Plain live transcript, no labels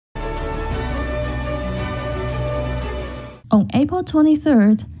On April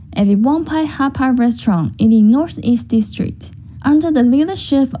 23rd, at the Wampai Hapa restaurant in the Northeast District, under the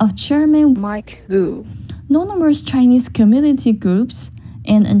leadership of Chairman Mike Liu, numerous Chinese community groups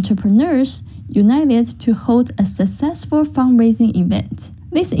and entrepreneurs united to hold a successful fundraising event.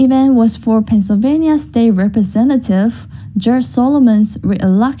 This event was for Pennsylvania State Representative George Solomon's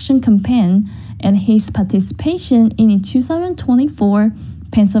re-election campaign and his participation in the 2024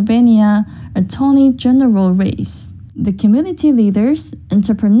 Pennsylvania Attorney General race. The community leaders,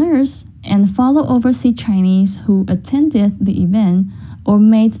 entrepreneurs, and fellow overseas Chinese who attended the event or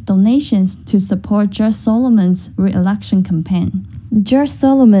made donations to support George Solomon's re-election campaign. George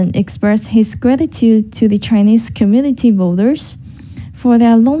Solomon expressed his gratitude to the Chinese community voters for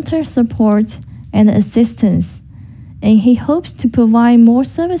their long-term support and assistance, and he hopes to provide more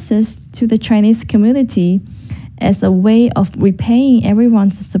services to the Chinese community as a way of repaying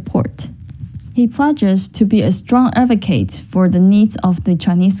everyone's support. He pledges to be a strong advocate for the needs of the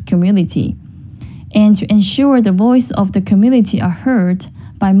Chinese community and to ensure the voice of the community are heard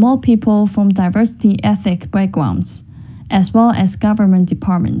by more people from diversity ethnic backgrounds, as well as government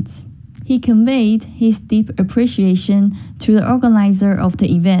departments. He conveyed his deep appreciation to the organizer of the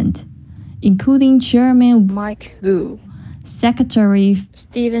event, including Chairman Mike Liu, Secretary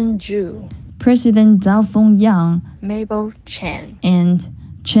Stephen Zhu, President Zhao Feng Yang, Mabel Chen, and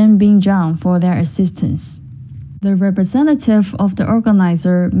Chen Bingzhang for their assistance. The representative of the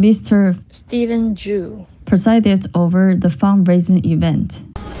organizer, Mr. Stephen Zhu, presided over the fundraising event.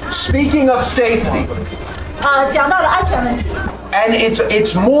 Speaking of safety, 讲到了安全问题。 and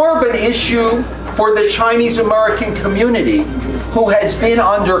it's more of an issue for the Chinese American community who has been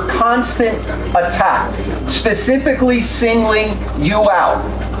under constant attack, specifically singling you out.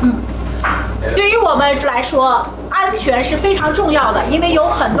 对于我们来说，安全是非常重要的，因为有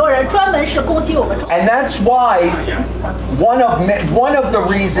很多人专门是攻击我们。 And that's why one of the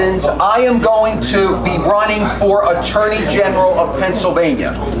reasons I am going to be running for Attorney General of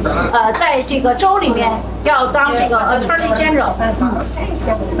Pennsylvania. 在这个州里面要当这个 Attorney General。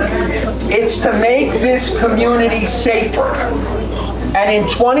 It's to make this community safer. And in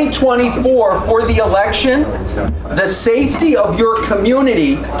 2024, for the election, the safety of your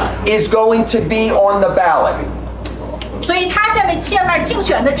community is going to be on the ballot. 所以他下面竞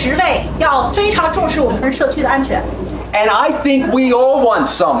选的职位要非常重视我们社区的安全。 And I think we all want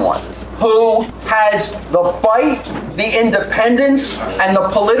someone who has the fight, the independence, and the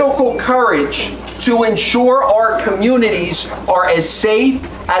political courage to ensure our communities are as safe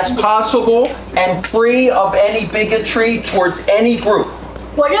as possible and free of any bigotry towards any group.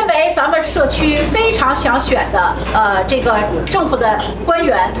 我认为咱们社区非常想选的这个政府的官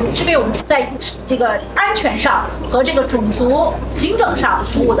员是为我们在这个安全上和这个种族平等上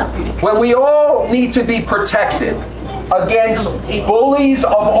服务的。 When we all need to be protected against bullies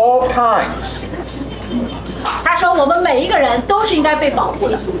of all kinds. 他说我们每一个人都是应该被保护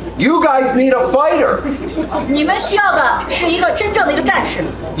的。 You guys need a fighter. 你们需要的是一个真正的一个战士。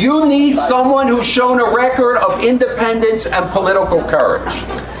 You need someone who's shown a record of independence and political courage.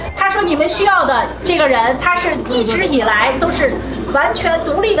 他说你们需要的这个人，他是一直以来都是完全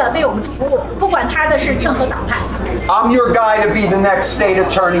独立的为我们服务，不管他的是任何党派。 I'm your guy to be the next state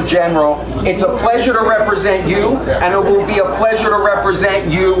attorney general. It's a pleasure to represent you, and it will be a pleasure to represent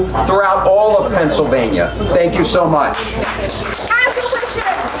you throughout all of Pennsylvania. Thank you so much. 他就会是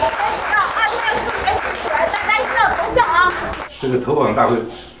我们让2024年竞选大家一定要投票啊！这个投榜大会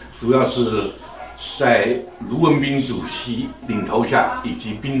主要是在卢文彬主席领头下，以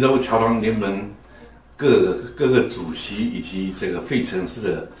及宾州侨团联盟各个主席以及这个费城市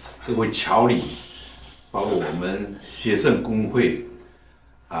的各位侨领，包括我们协盛工会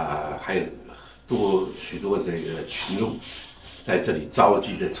还有许多这个群众在这里召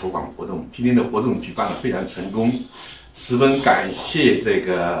集的筹款活动。今天的活动举办得非常成功，十分感谢这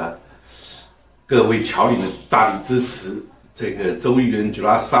个各位侨领的大力支持。这个州议员贾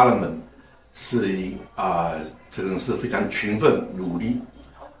里德是这个是非常勤奋努力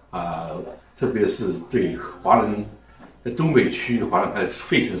特别是对华人在东北区的华人还有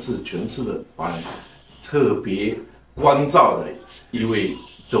费城市全市的华人特别关照的一位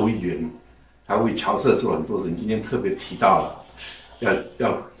州议员，他为侨社做了很多事情。今天特别提到了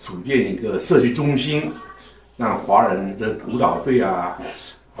要组建一个社区中心，让华人的舞蹈队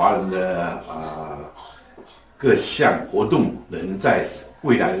华人的各项活动能在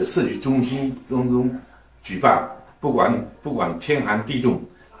未来的社区中心中举办，不管天寒地冻，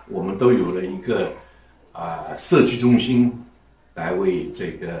我们都有了一个社区中心来为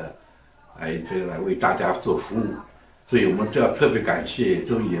来为大家做服务，所以我们就要特别感谢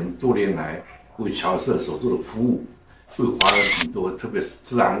周议员多年来为侨社所做的服务，会花了很多，特别是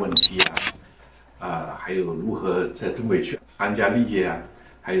治安问题还有如何在东北区安家立业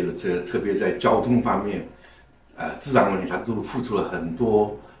还有特别在交通方面，治安问题，他都付出了很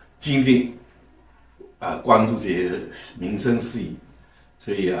多精力，关注这些民生事宜，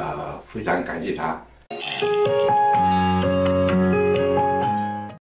所以非常感谢他。